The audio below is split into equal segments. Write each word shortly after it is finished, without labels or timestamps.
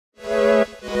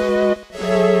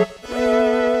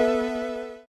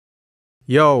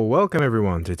Yo, welcome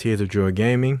everyone to Tears of Joy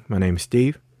Gaming. My name is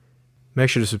Steve. Make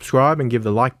sure to subscribe and give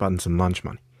the like button some lunch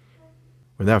money.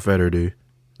 Without further ado,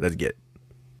 let's get it.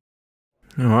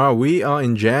 Alright, we are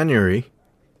in January.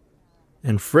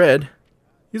 And Fred,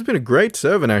 he's been a great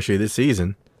servant actually this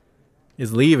season,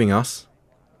 is leaving us.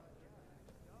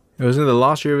 It was in the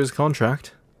last year of his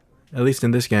contract, at least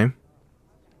in this game.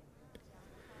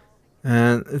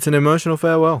 And it's an emotional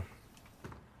farewell.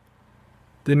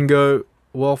 Didn't go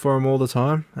well for him all the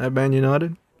time at Man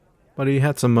United, but he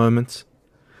had some moments.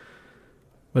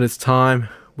 But it's time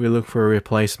we look for a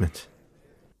replacement.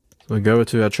 So we go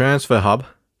to our transfer hub.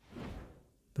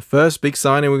 The first big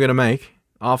signing we're going to make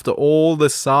after all the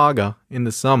saga in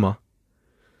the summer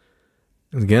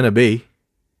is going to be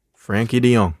Frankie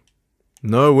de Jong.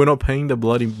 No, we're not paying the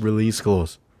bloody release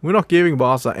clause. We're not giving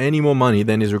Barca any more money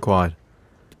than is required.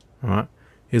 Alright,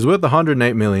 he's worth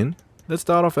 108 million. Let's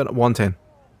start off at 110.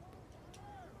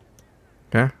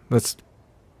 Okay, that's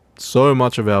so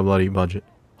much of our bloody budget.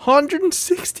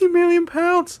 160 million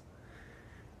pounds!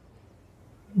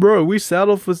 Bro, we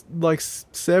settled for like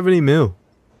 70 mil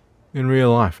in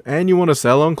real life. And you want a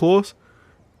sell-on clause?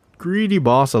 Greedy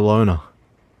Barcelona.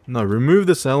 No, remove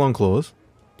the sell-on clause.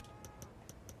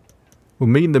 We'll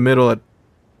meet in the middle at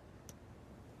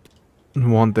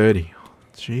 130.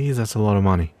 Jeez, that's a lot of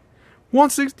money.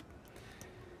 160.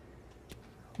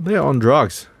 They're on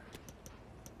drugs.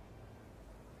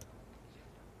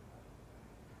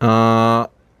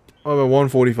 Over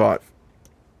 145.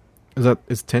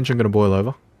 Is tension gonna boil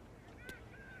over?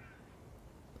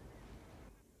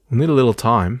 We'll need a little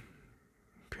time.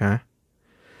 Okay.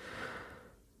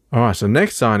 Alright, so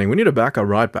next signing, we need a backup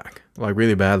right back. Like,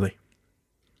 really badly.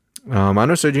 I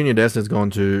know Serginho Dest has gone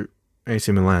to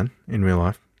AC Milan in real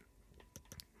life.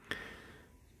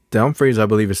 Dumfries, I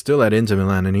believe, is still at Inter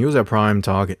Milan, and he was our prime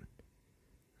target.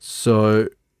 So,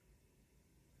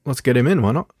 let's get him in,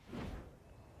 why not?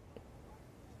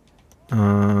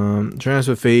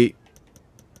 Transfer fee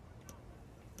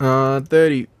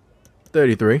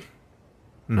 33.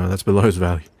 No, that's below his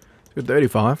value. Let's go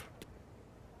 35.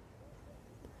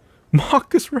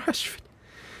 Marcus Rashford.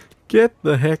 Get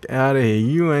the heck out of here.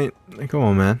 You ain't... Come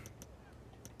on, man.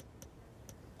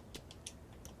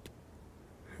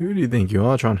 Who do you think you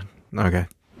are trying to... Okay.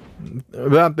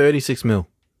 About 36 mil.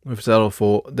 We've settled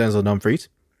for Denzel Dumfries.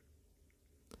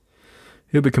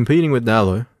 He'll be competing with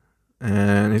Dalot.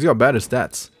 And he's got better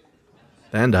stats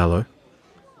than Diallo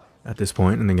at this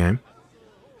point in the game.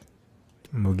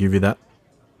 And we'll give you that.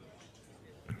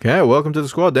 Okay, welcome to the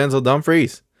squad, Denzel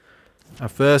Dumfries. Our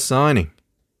first signing.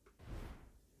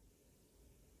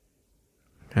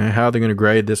 Okay, how are they going to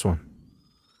grade this one?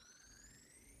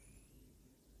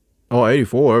 Oh,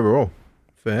 84 overall.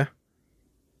 Fair.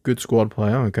 Good squad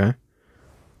player, okay.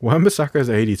 Wan-Bissaka is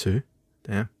 82.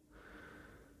 Damn.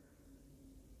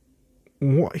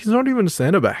 What? He's not even a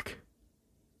centre-back.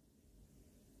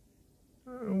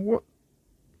 What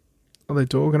are they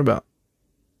talking about?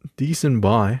 Decent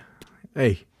buy?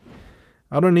 Hey,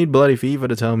 I don't need bloody FIFA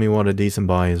to tell me what a decent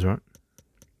buy is, right?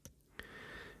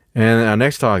 And our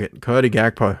next target, Cody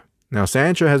Gakpo. Now,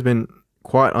 Sancho has been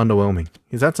quite underwhelming.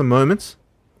 He's had some moments,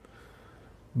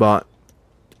 but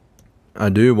I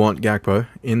do want Gakpo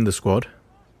in the squad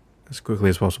as quickly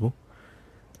as possible.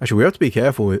 Actually, we have to be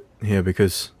careful here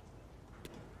because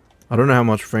I don't know how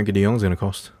much Frankie de Jong's going to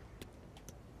cost.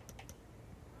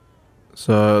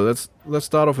 So let's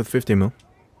start off with 50 mil.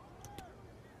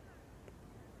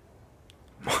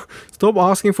 Stop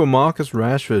asking for Marcus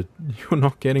Rashford. You're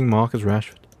not getting Marcus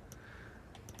Rashford.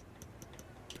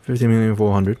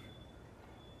 50,400,000.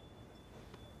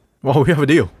 Oh, we have a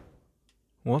deal.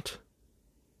 What?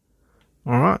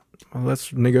 Alright. Well,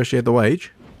 let's negotiate the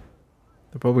wage.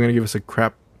 They're probably going to give us a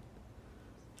crap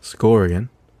score again.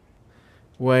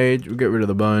 Wage, we'll get rid of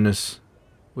the bonus.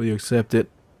 Will you accept it?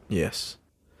 Yes.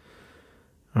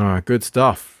 Alright, good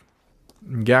stuff.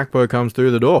 Gakpo comes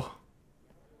through the door.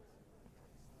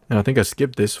 And I think I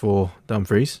skipped this for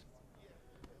Dumfries.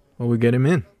 Well, we get him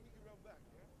in.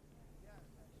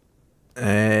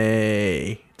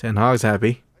 Hey, Ten Hag's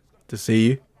happy to see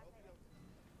you.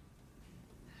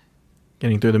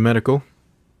 Getting through the medical.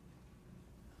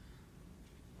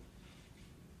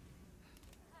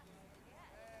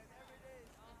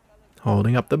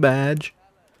 Holding up the badge.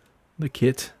 The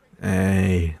kit.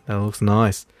 Hey, that looks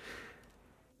nice.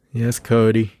 Yes,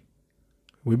 Cody.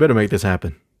 We better make this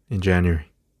happen in January.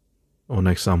 Or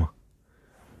next summer.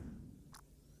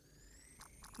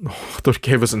 Oh, I thought it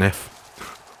gave us an F.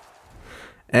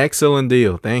 Excellent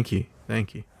deal. Thank you.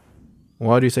 Thank you.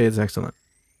 Why do you say it's excellent?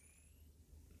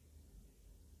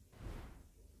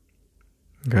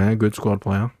 Okay, good squad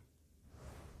player.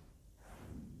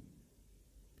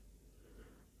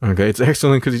 Okay, it's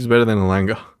excellent because he's better than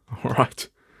Elanga. Alright.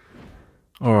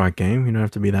 Alright, game. You don't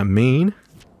have to be that mean.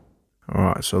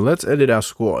 Alright, so let's edit our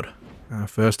squad. Our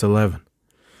first 11.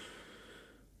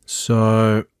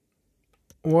 So,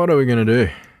 what are we going to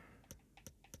do?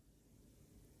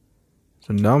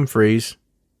 So, Dumfries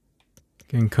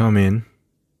can come in.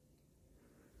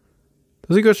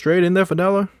 Does he go straight in there for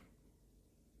Dalot?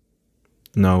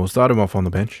 No, we'll start him off on the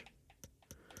bench.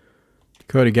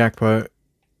 Cody Gakpo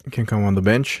can come on the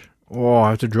bench. Oh, I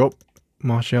have to drop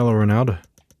Martial or Ronaldo.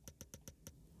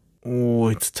 Oh,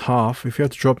 it's tough. If you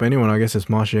have to drop anyone, I guess it's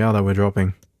Martial that we're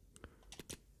dropping.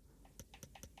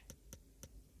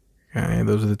 Okay,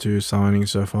 those are the two signings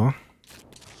so far.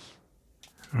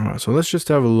 Alright, so let's just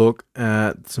have a look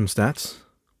at some stats.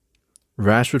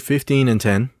 Rashford 15 and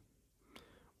 10.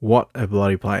 What a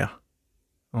bloody player.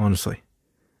 Honestly.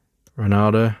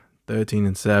 Ronaldo 13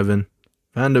 and 7.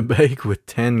 Van der Beek with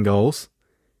 10 goals.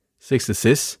 6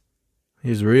 assists.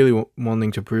 He's really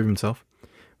wanting to prove himself.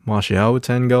 Martial with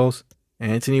 10 goals.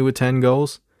 Anthony with 10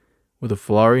 goals. With a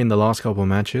flurry in the last couple of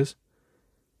matches.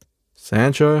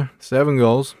 Sancho, 7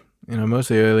 goals. You know,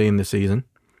 mostly early in the season.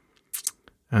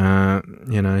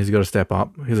 You know, he's got to step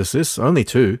up. His assists, only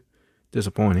 2.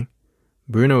 Disappointing.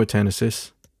 Bruno with 10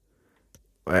 assists.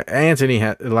 Anthony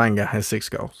Elanga has 6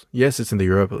 goals. Yes, it's in the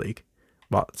Europa League.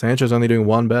 But Sancho's only doing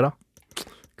 1 better.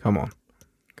 Come on.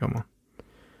 Come on.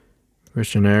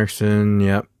 Christian Eriksen,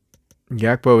 yep.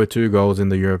 Gakpo with 2 goals in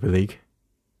the Europa League.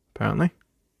 Apparently.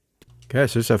 Okay,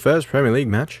 so it's our first Premier League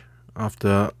match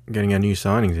after getting our new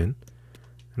signings in.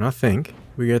 And I think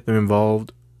we get them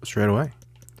involved straight away.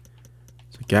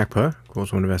 So Gakpo, of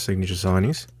course one of our signature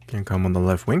signings, can come on the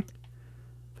left wing.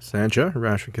 Sancho,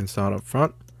 Rashford can start up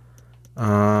front.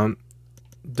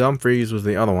 Dumfries was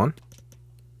the other one.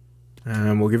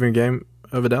 And we'll give him a game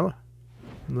over Dalot.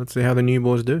 Let's see how the new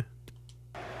boys do.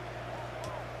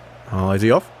 Oh, is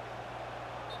he off?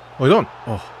 Oh, he's on.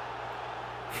 Oh.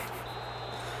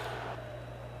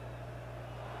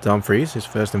 Dumfries, his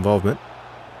first involvement.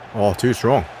 Oh, too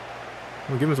strong.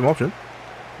 We'll give him some option.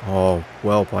 Oh,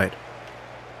 well played.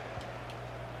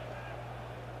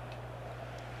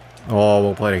 Oh,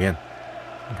 well played again.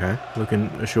 Okay, looking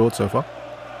assured so far.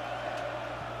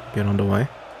 Get underway.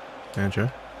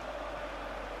 Sancho.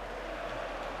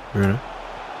 Bruno.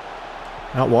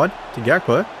 Out wide to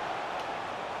Gakpo.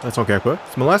 That's not Gakpo.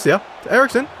 It's Malacia to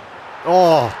Eriksen.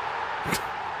 Oh!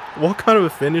 What kind of a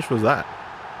finish was that?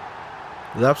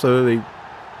 It's absolutely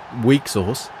weak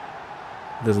sauce.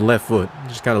 There's a left foot.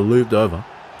 Just kind of looped over.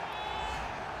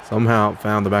 Somehow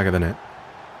found the back of the net.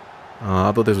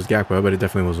 I thought this was Gakpo, but it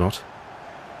definitely was not.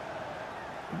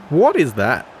 What is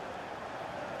that?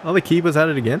 Oh, the keeper's had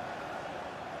it again.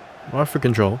 Right for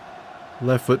control.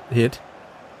 Left foot hit.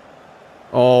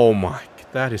 Oh my,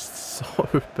 that is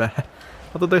so bad.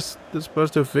 I thought they're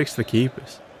supposed to have fixed the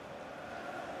keepers.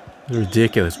 It's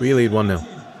ridiculous. We lead 1-0.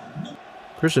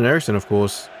 Christian Eriksen, of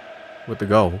course, with the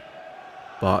goal.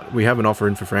 But we have an offer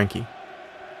in for Frankie.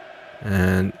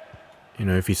 And, you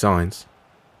know, if he signs,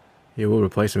 he will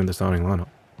replace him in the starting lineup.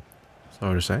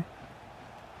 Sorry to say.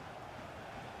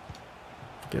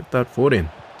 Get that foot in.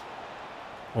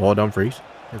 Oh, Dumfries.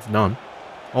 It's done.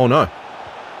 Oh, no.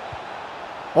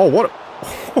 Oh, what?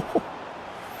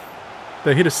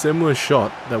 They hit a similar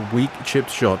shot, that weak chipped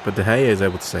shot, but De Gea is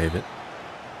able to save it.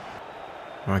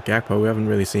 Alright, Gakpo, we haven't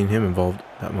really seen him involved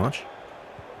that much.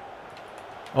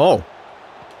 Oh!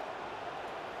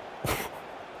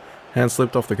 Hand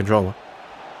slipped off the controller.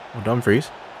 Oh,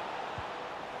 Dumfries.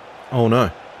 Oh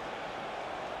no.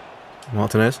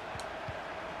 Martinez.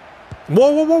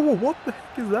 Whoa, whoa, whoa, whoa, what the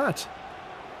heck is that?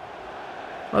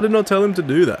 I did not tell him to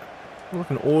do that. Like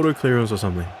an auto clearance or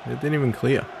something. It didn't even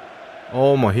clear.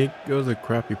 Oh my, here goes the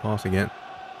crappy pass again.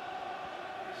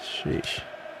 Sheesh.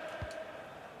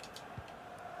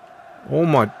 Oh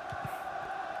my.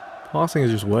 Passing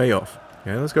is just way off.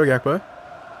 Okay, let's go Gakpo.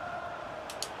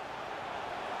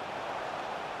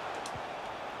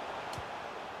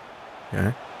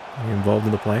 Okay, getting involved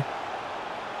in the play.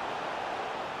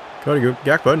 Gotta go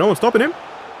Gakpo, no one's stopping him.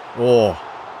 Oh.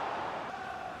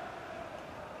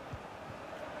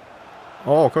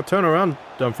 Oh, got turn around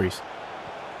Dumfries.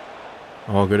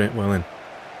 Oh, good in, well in.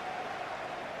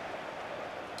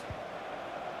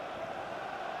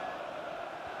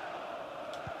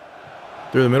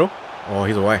 Through the middle. Oh,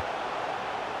 he's away.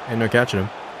 Ain't no catching him.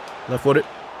 Left footed.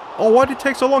 Oh, why did it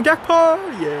take so long? Gakpo!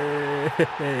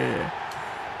 Yeah!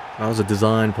 That was a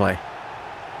design play.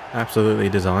 Absolutely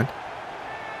designed.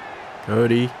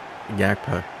 Cody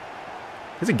Gakpo.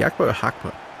 Is it Gakpo or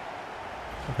Hakpo?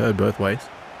 I've heard both ways.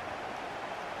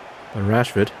 But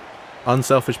Rashford.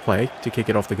 Unselfish play to kick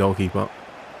it off the goalkeeper.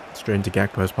 Straight into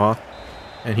Gakpo's path.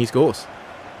 And he scores.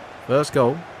 First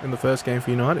goal in the first game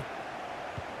for United.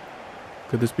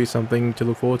 Could this be something to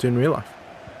look forward to in real life?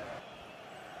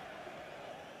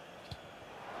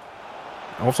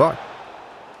 Offside.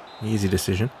 Easy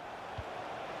decision.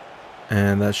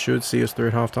 And that should see us through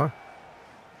at half time.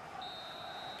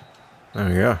 There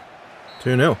we go.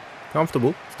 2-0.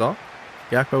 Comfortable start.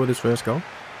 Gakpo with his first goal.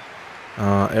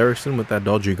 Eriksen with that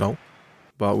dodgy goal.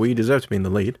 But we deserve to be in the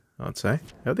lead, I'd say.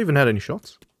 Have they even had any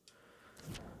shots?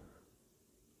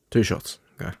 2 shots.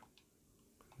 Okay.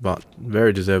 But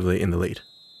very deservedly in the lead.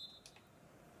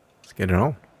 Let's get it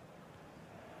on.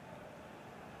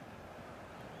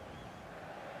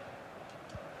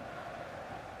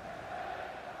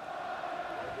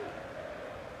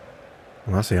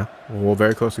 Malacia. We're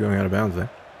very close to going out of bounds there.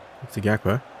 It's the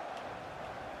Gakpo.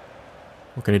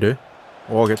 What can he do?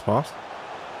 Oh, gets past.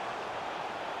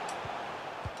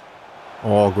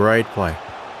 Oh, great play.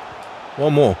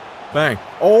 One more. Bang.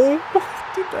 Oh,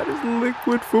 dude, that is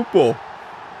liquid football.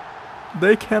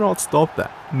 They cannot stop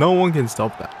that. No one can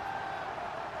stop that.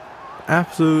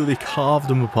 Absolutely carved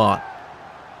them apart.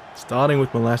 Starting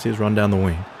with Malacia's run down the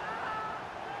wing.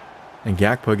 And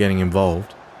Gakpo getting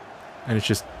involved. And it's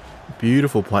just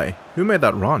beautiful play. Who made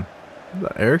that run? Was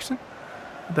that Eriksen?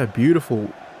 That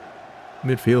beautiful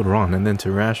midfield run. And then to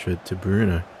Rashford, to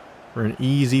Bruno. For an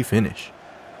easy finish.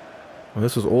 Well,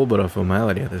 this was all but a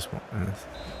formality at this point.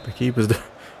 The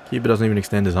keeper doesn't even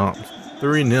extend his arms.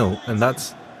 3-0, and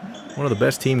that's one of the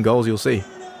best team goals you'll see.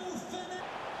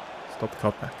 Stop the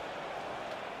cutback.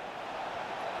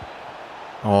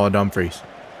 Oh, Dumfries.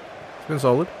 It's been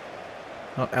solid.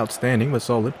 Not outstanding, but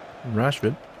solid.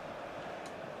 Rashford.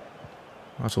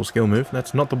 Nice little skill move.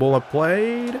 That's not the ball I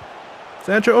played.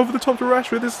 Sancho over the top to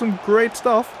Rashford. This is some great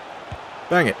stuff.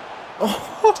 Bang it.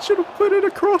 Oh, I should have put it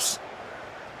across.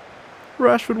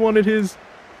 Rashford wanted his,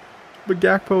 but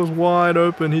Gakpo was wide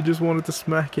open. He just wanted to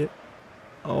smack it.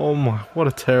 Oh my, what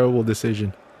a terrible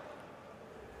decision.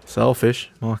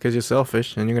 Selfish. Marcus, you're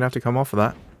selfish, and you're going to have to come off of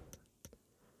that.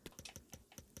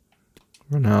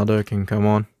 Ronaldo can come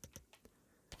on.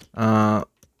 And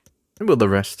we'll the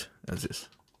rest as is.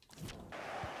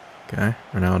 Okay,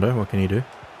 Ronaldo, what can he do?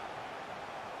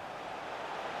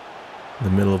 In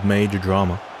the middle of major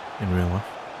drama in real life.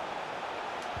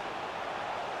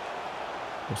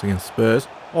 What's against Spurs?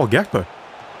 Oh, Gakpo.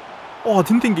 Oh, I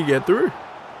didn't think he'd get through.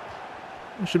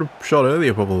 I should have shot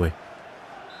earlier, probably.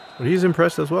 But he's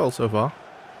impressed as well so far.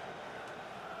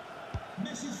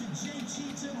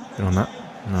 Get on that.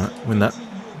 No, win that.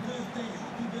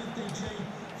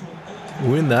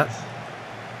 Win that.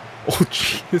 Oh,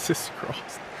 Jesus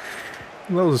Christ.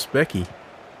 That was a specky.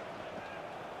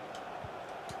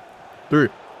 Through.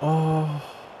 Oh.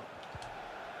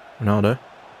 Ronaldo.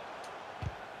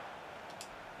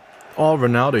 Oh,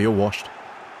 Ronaldo, you're washed.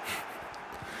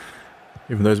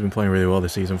 Even though he's been playing really well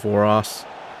this season for us.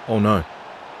 Oh no.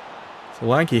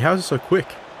 Solanke, how is it so quick?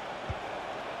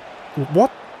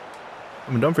 What?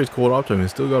 I mean, Dumfries caught up to him and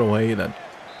still got away that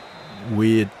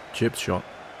weird chip shot.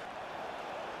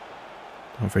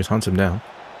 Dumfries hunts him down.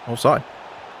 Offside.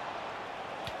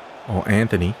 Oh,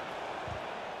 Anthony.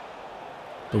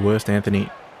 The worst Anthony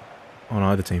on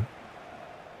either team.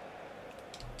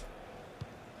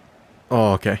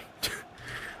 Oh, okay.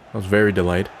 That was very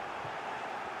delayed.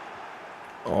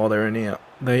 Oh, they're in here.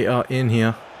 They are in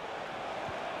here.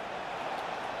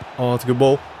 Oh, it's a good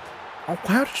ball. Oh,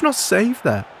 how did you not save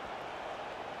that?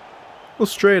 Well,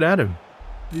 straight at him.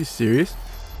 Are you serious?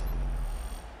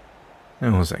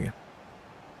 Hang on a second.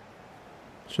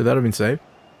 Should that have been saved?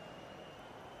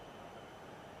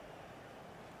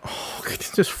 Oh, it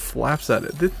just flaps at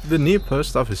it. The near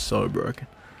post stuff is so broken.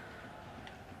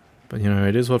 But, you know,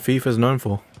 it is what FIFA is known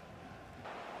for.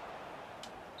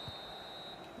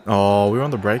 Oh, we were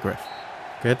on the break, ref.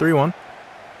 Okay, 3-1.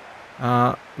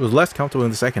 It was less comfortable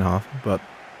in the second half, but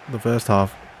the first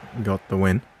half got the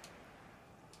win.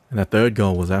 And that third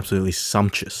goal was absolutely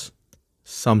sumptuous.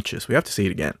 Sumptuous. We have to see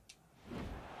it again.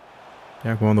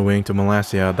 Diallo on the wing to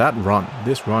Malacia. That run.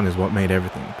 This run is what made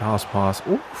everything. Pass.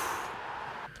 Oof.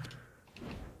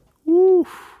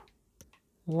 Oof.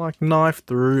 Like knife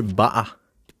through butter.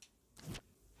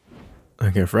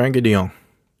 Okay, Frankie de Jong.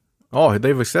 Oh,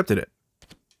 they've accepted it.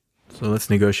 So let's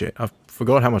negotiate. I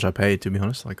forgot how much I paid, to be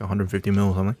honest. Like 150 mil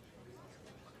or something.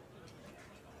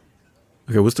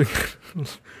 Okay, we're still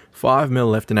 5 mil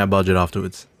left in our budget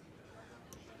afterwards.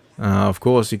 Of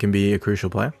course, you can be a crucial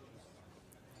player.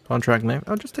 Contract name.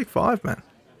 I'll just take 5, man.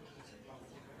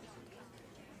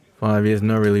 5 years,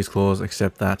 no release clause,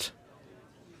 except that.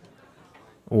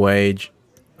 Wage.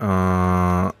 Oh,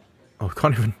 I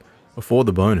can't even afford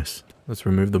the bonus. Let's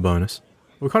remove the bonus.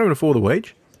 We can't even afford the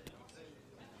wage.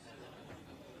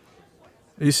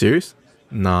 Are you serious?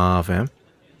 Nah, fam.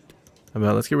 How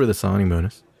about let's get rid of the signing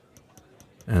bonus.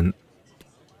 And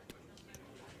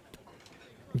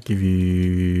give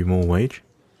you more wage.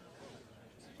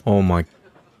 Oh my.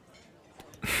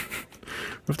 We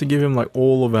have to give him like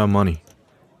all of our money.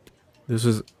 This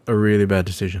is a really bad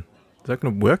decision. Is that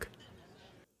going to work?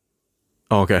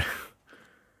 Oh, okay.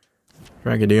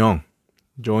 Frankie de Jong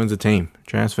joins the team.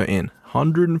 Transfer in.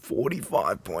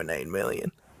 145.8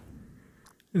 million.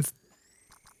 It's...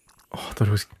 Oh, I thought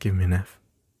it was giving me an F.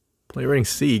 Player rating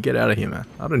C. Get out of here, man.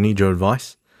 I don't need your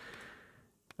advice.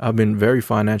 I've been very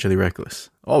financially reckless.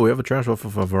 Oh, we have a transfer offer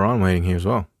for Varane waiting here as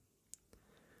well.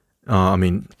 I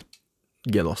mean,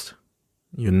 get lost.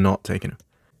 You're not taking him.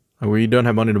 We don't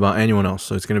have money to buy anyone else,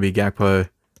 so it's going to be Gakpo,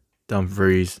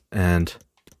 Dumfries, and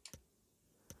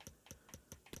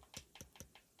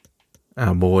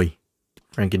our boy,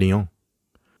 Frankie de Jong.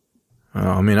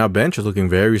 I mean, our bench is looking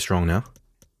very strong now.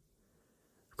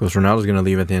 Of course, Ronaldo's going to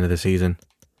leave at the end of the season.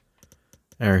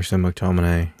 Eriksen,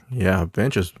 McTominay. Yeah, our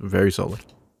bench is very solid.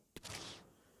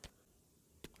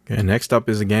 Okay, next up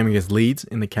is a game against Leeds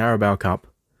in the Carabao Cup.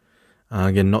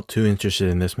 Again, not too interested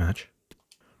in this match.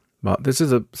 But this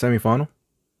is a semi-final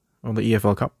of the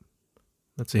EFL Cup.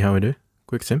 Let's see how we do.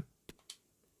 Quick sim.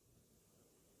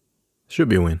 Should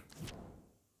be a win.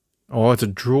 Oh, it's a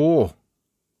draw.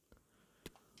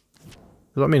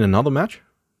 Does that mean another match?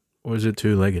 Or is it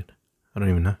two-legged? I don't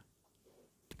even know.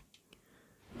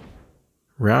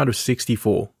 Round of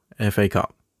 64, FA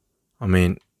Cup. I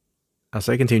mean, our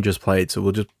second team just played, so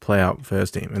we'll just play out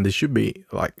first team. And this should be,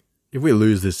 like, if we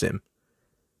lose this sim,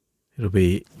 it'll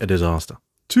be a disaster.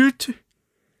 2-2.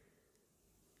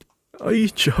 Are you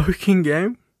joking,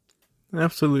 game?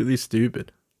 Absolutely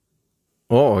stupid.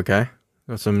 Oh, okay.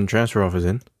 Got some transfer offers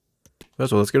in.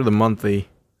 First of all, let's go to the monthly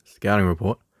scouting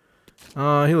report.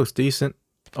 He looks decent.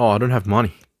 Oh, I don't have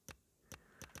money.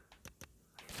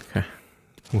 Okay.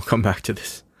 We'll come back to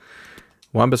this.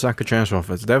 Wan-Bissaka transfer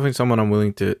offer. It's definitely someone I'm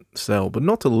willing to sell, but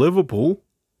not to Liverpool.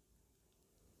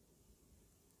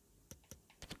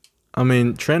 I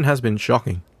mean, Trent has been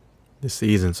shocking this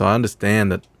season, so I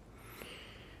understand that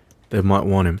they might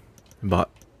want him,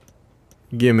 but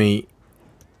give me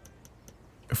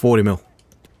 40 mil.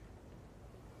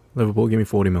 Liverpool, give me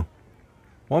 40 mil.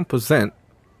 1%?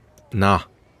 Nah.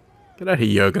 Get out of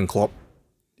here, Jurgen Klopp.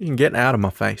 You can get out of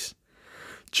my face.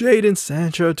 Jadon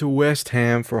Sancho to West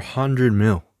Ham for 100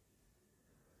 mil.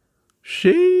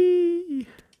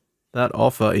 That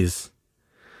offer is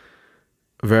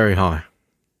very high.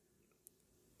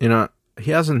 You know,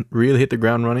 he hasn't really hit the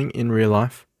ground running in real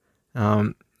life.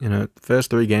 You know,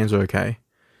 first 3 games are okay.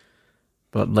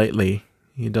 But lately,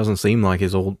 he doesn't seem like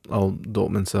his old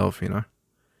Dortmund self, you know.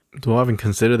 Do I even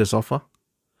consider this offer?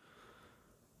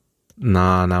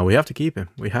 Nah, we have to keep him.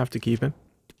 We have to keep him.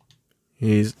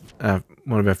 He's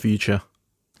one of our future.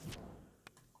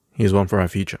 He's one for our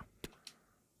future.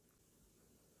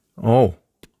 Oh,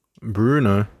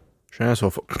 Bruno.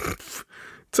 Transfer for...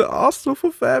 to Arsenal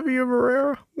for Fabio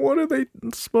Moreira. What are they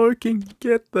smoking?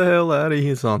 Get the hell out of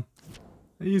here, son.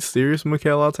 Are you serious,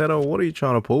 Mikel Arteta? What are you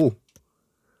trying to pull?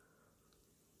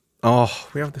 Oh,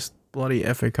 we have this bloody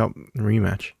FA Cup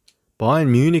rematch. Bayern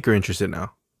Munich are interested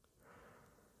now.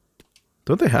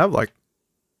 Don't they have, like,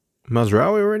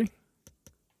 Mazraoui already?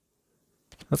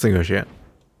 Let's negotiate.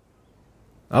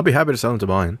 I'll be happy to sell him to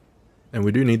Bayern. And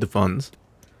we do need the funds.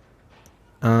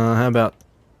 How about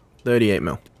 38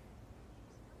 mil?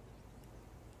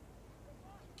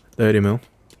 30 mil.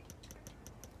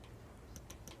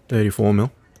 34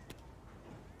 mil.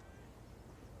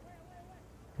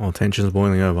 Oh, tension's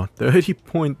boiling over.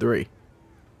 30.3. I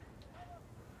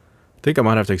think I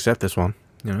might have to accept this one,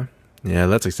 you know? Yeah,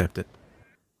 let's accept it.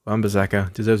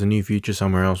 Wan-Bissaka deserves a new future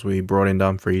somewhere else. We brought in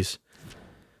Dumfries.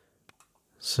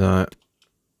 So,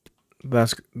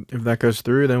 if that goes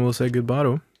through, then we'll say goodbye to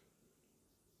him.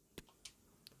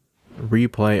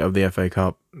 Replay of the FA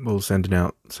Cup. We'll send it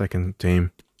out. Second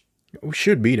team. We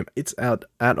should beat him. It's out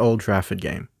at Old Trafford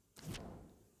game.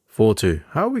 4-2.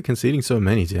 How are we conceding so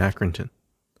many to Accrington?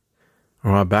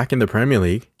 Alright, back in the Premier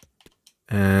League.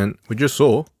 And we just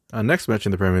saw our next match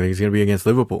in the Premier League is going to be against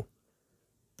Liverpool.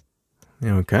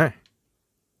 Okay.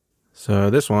 So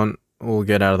this one we'll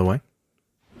get out of the way.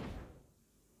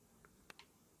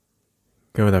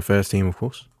 Go with our first team, of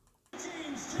course.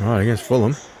 Alright, against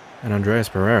Fulham. And Andreas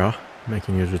Pereira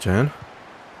making his return.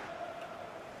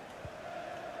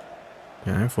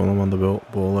 Okay, Fulham on the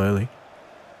ball early.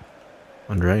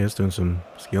 Andreas doing some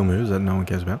skill moves that no one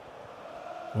cares about.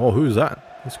 Oh, who's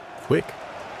that? He's quick.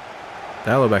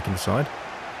 Dalot back inside.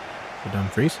 For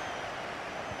Dumfries.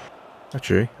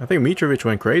 Actually, I think Mitrovic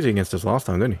went crazy against us last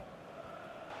time, didn't he?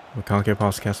 We can't get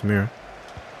past Casemiro.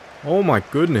 Oh my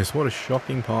goodness, what a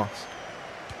shocking pass.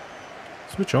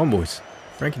 Switch on, boys.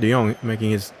 Frankie de Jong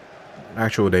making his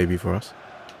actual debut for us.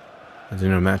 As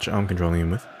in a match I'm controlling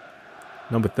him with.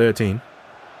 Number 13.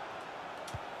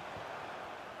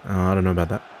 I don't know about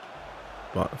that.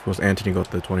 But, of course, Anthony got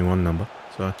the 21 number.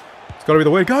 So, it's got to be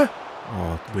the way to go.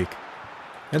 Oh, weak.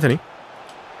 Anthony.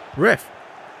 Ref.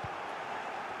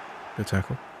 Good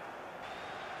tackle.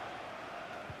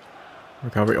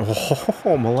 Recovery. Oh,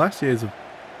 Malacia is a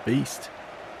beast.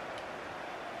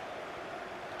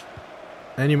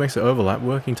 And he makes it overlap,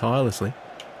 working tirelessly.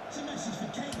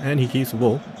 And he keeps the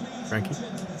ball. Frankie.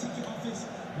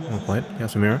 Well played.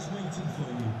 Casemiro.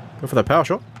 Go for that power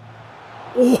shot.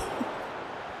 Oh!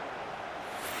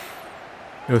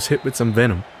 It was hit with some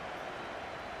venom.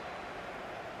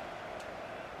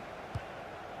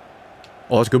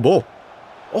 Oh, that's a good ball.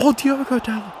 Oh, Diogo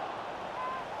Dalot.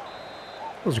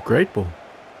 That was a great ball.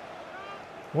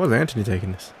 Why is Anthony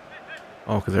taking this?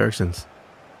 Oh, because Eriksen's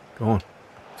gone.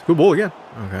 It's a good ball again.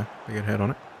 Okay, they get head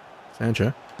on it.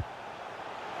 Sancho.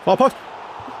 Far post.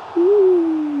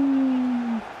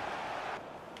 Ooh.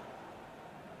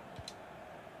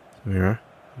 Samira.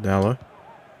 Dalot.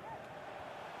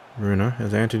 Bruno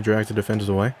as Anthony drags the defenders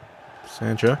away.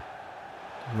 Sancho.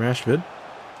 Rashford.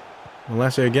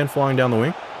 Malacia again flying down the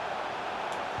wing.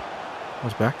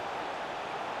 What's back?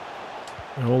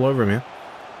 They're all over him here.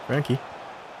 Frankie.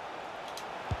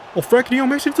 Oh, Frankie de Jong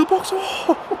makes it to the box.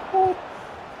 Oh,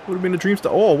 would have been a dream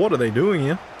start. Oh, what are they doing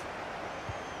here?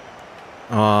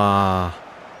 Ah.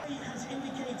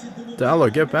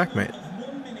 Dalot, get back, mate.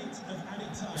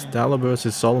 This Dalot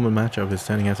versus Solomon matchup is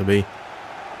turning out to be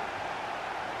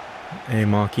a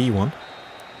marquee one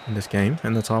in this game,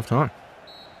 and that's half time.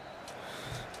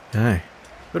 Okay.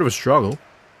 Bit of a struggle.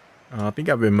 I think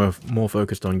I've been more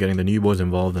focused on getting the new boys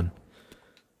involved than,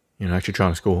 you know, actually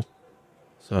trying to score.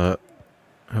 So,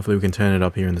 hopefully we can turn it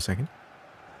up here in the second.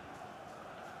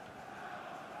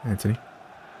 Anthony.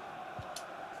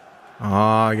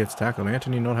 Ah, he gets tackled.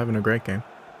 Anthony not having a great game.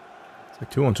 It's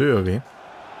like 2-on-2 over here.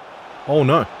 Oh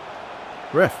no.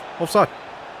 Ref. Offside.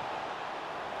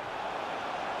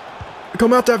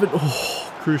 Come out, David.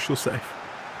 Oh, crucial save.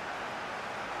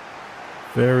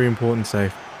 Very important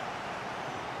save.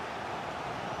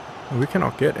 We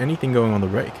cannot get anything going on the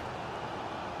break.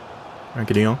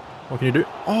 Frankie de Jong. What can you do?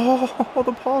 Oh,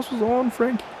 the pass was on,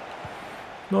 Frankie.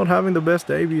 Not having the best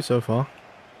debut so far.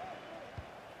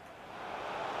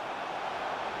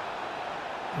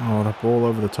 Oh, that ball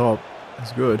over the top.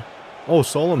 That's good. Oh,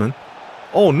 Solomon.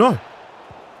 Oh, no.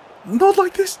 Not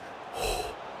like this.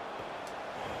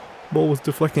 Ball was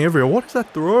deflecting everywhere. What is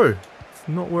that throw? It's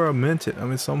not where I meant it. I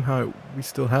mean, somehow we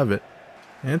still have it.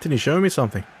 Anthony, show me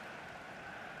something.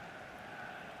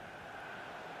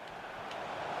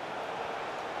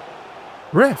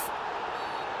 Ref!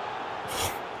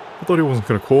 I thought he wasn't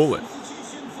going to call it.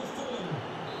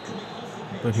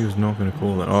 But he was not going to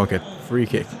call it. Oh, okay, free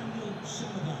kick.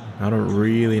 I don't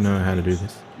really know how to do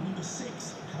this.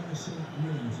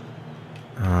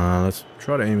 Let's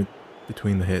try to aim it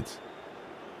between the heads.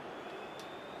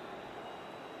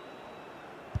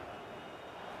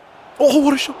 Oh,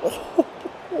 what a shot!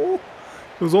 Oh.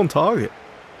 It was on target.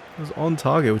 It was on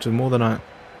target, which is more than I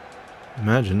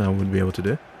imagined I would be able to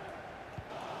do.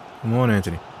 Come on,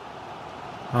 Anthony.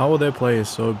 How are their players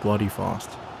so bloody fast?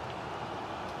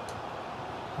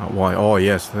 Why? Oh,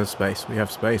 yes, there's space. We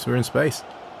have space. We're in space.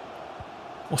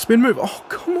 Oh, spin move. Oh,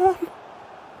 come on.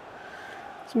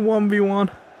 It's a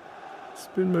 1v1.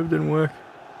 Spin move didn't work.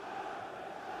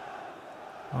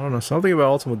 I don't know. Something about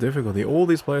ultimate difficulty. All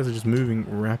these players are just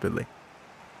moving rapidly.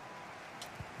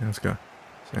 Yeah, let's go.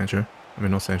 Sancho. I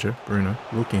mean, not Sancho. Bruno.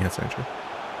 Looking at Sancho.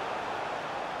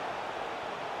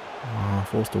 Oh,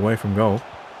 forced away from goal.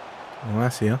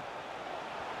 Malacia.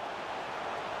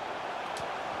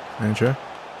 Sancho.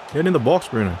 Get in the box,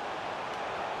 Bruno.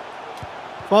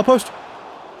 Far post.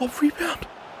 Oh, rebound.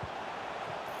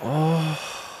 Oh,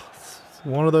 it's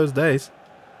one of those days.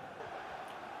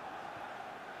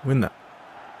 Win that.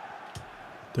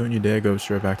 Don't you dare go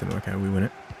straight back to them. Okay, we win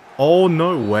it. Oh,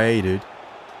 no way, dude.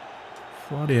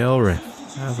 Bloody hell,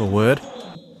 ref. Have a word.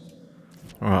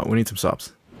 Alright, we need some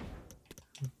subs.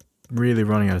 Really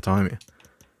running out of time here.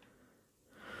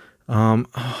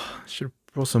 Should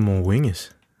have brought some more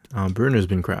wingers. Bruno's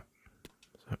been crap.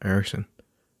 So, Eriksen.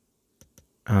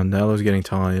 Dalot's getting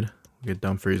tired. We'll get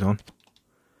Dumfries on.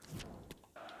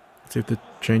 Let's see if the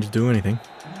changes do anything.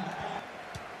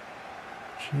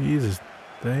 Jesus.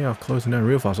 They are closing down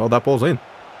real fast. Oh, that ball's in.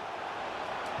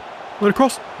 Let it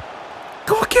cross.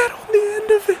 Go get on the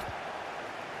end of it.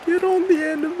 Get on the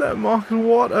end of that, Marcus.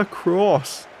 What a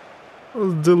cross. That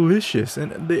was delicious.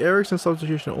 And the Eriksen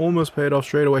substitution almost paid off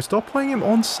straight away. Stop playing him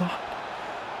onside.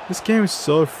 This game is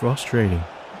so frustrating.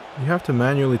 You have to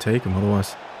manually take him,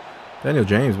 otherwise. Daniel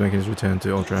James making his return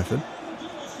to Old Trafford.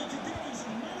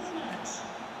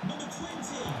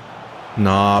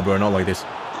 Nah, bro, not like this.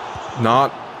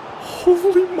 Not.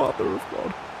 Holy mother of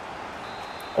God.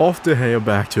 Off De Gea,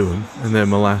 back to him, and then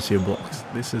Malacia blocks.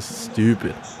 This is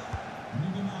stupid.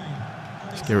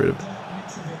 Just get rid of it.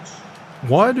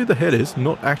 Why do the headers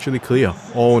not actually clear?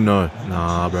 Oh no.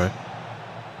 Nah, bro.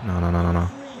 No.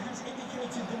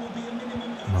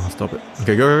 No, stop it.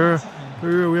 Okay, go.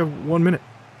 We have 1 minute.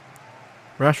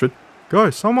 Rashford. Go.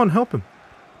 Someone help him.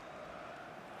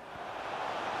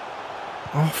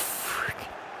 Oh, frick.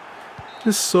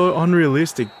 This is so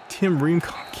unrealistic. Tim Ream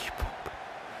can't keep up.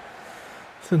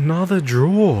 It's another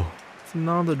draw.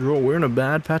 We're in a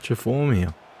bad patch of form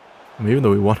here. I mean, even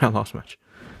though we won our last match.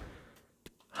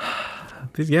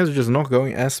 These games are just not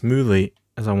going as smoothly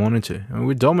as I wanted to. I mean,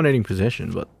 we're dominating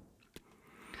possession, but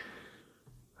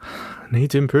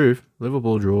need to improve.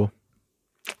 Liverpool draw.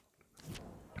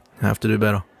 Have to do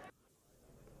better.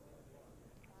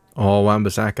 Oh,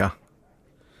 Wan-Bissaka.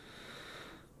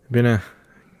 Been a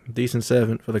decent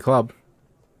servant for the club.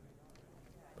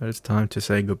 But it's time to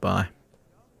say goodbye.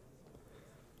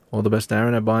 All the best,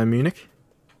 Darren, at Bayern Munich.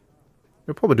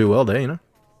 You'll probably do well there, you know.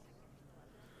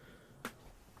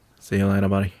 See you later,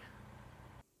 buddy.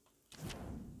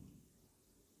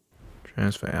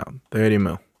 Transfer out. 30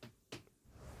 mil.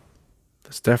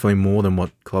 That's definitely more than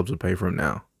what clubs would pay for him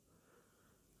now.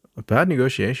 A bad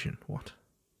negotiation. What?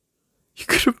 You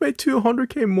could have made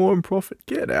 200k more in profit.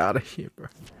 Get out of here, bro.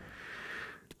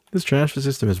 This transfer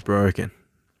system is broken.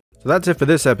 So that's it for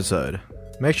this episode.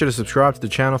 Make sure to subscribe to the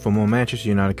channel for more Manchester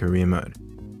United career mode.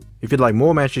 If you'd like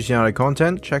more Manchester United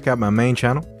content, check out my main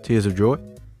channel, Tears of Joy.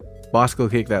 Bicycle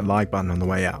kick that like button on the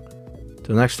way out.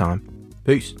 Till next time,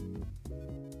 peace.